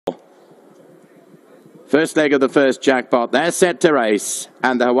First leg of the first jackpot. They're set to race.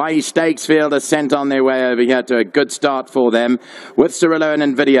 And the Hawaii Stakes field is sent on their way over here to a good start for them. With Cirillo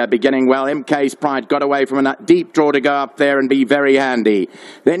and Nvidia beginning well. MK's Pride got away from a deep draw to go up there and be very handy.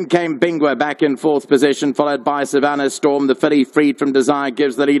 Then came Bingwa back in fourth position, followed by Savannah Storm. The filly Freed from Desire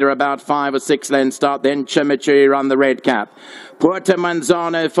gives the leader about 5 or 6 lengths start. Then Chimichurri run the red cap. Puerto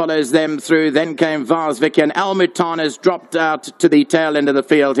Manzano follows them through. Then came Vars Vicky, and MUTHANA's dropped out to the tail end of the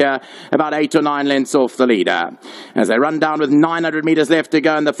field here, about 8 or 9 lengths off the leader. As they run down with 900 metres left to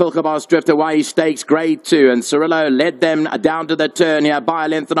go in the Filkerbos Drift Hawaii Stakes Grade 2, and Cirillo led them down to the turn here by a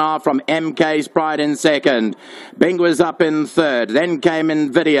length and a half from MK's Pride in second. Bing was up in third. Then came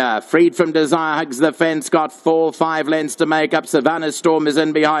Nvidia. Freed from Desire hugs the fence, got 4 or 5 lengths to make up. Savannah Storm is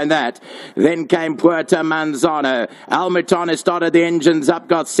in behind that. Then came Puerto Manzano. MUTHANA started the engines up,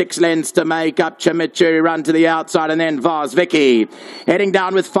 got 6 lengths to make up. Chimichurri run to the outside, and then Vars Vicky. Heading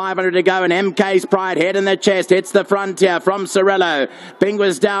down with 500 to go, and MK's Pride head in the chest, hits the frontier from Cirillo. Bing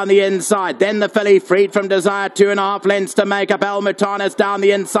was down the inside. Then the filly Freed from Desire, 2.5 lengths to make up. MUTHANA's down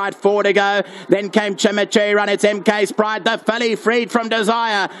the inside, 4 to go. Then came Chimichurri run, it's MK's Pride. The filly Freed from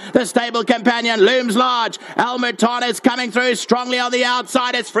Desire. The stable companion looms large. MUTHANA's coming through strongly on the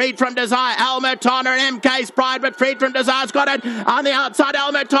outside. It's Freed from Desire. MUTHANA and MK's Pride, but Freed from Desire's got it on the outside.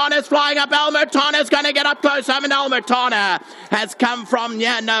 MUTHANA's flying up. MUTHANA's going to get up close. And MUTHANA has come from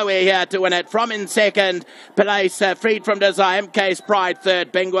nowhere here to win it. From in second place, Freed from Desire. MK's Pride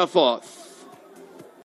third. Bingwa fourth.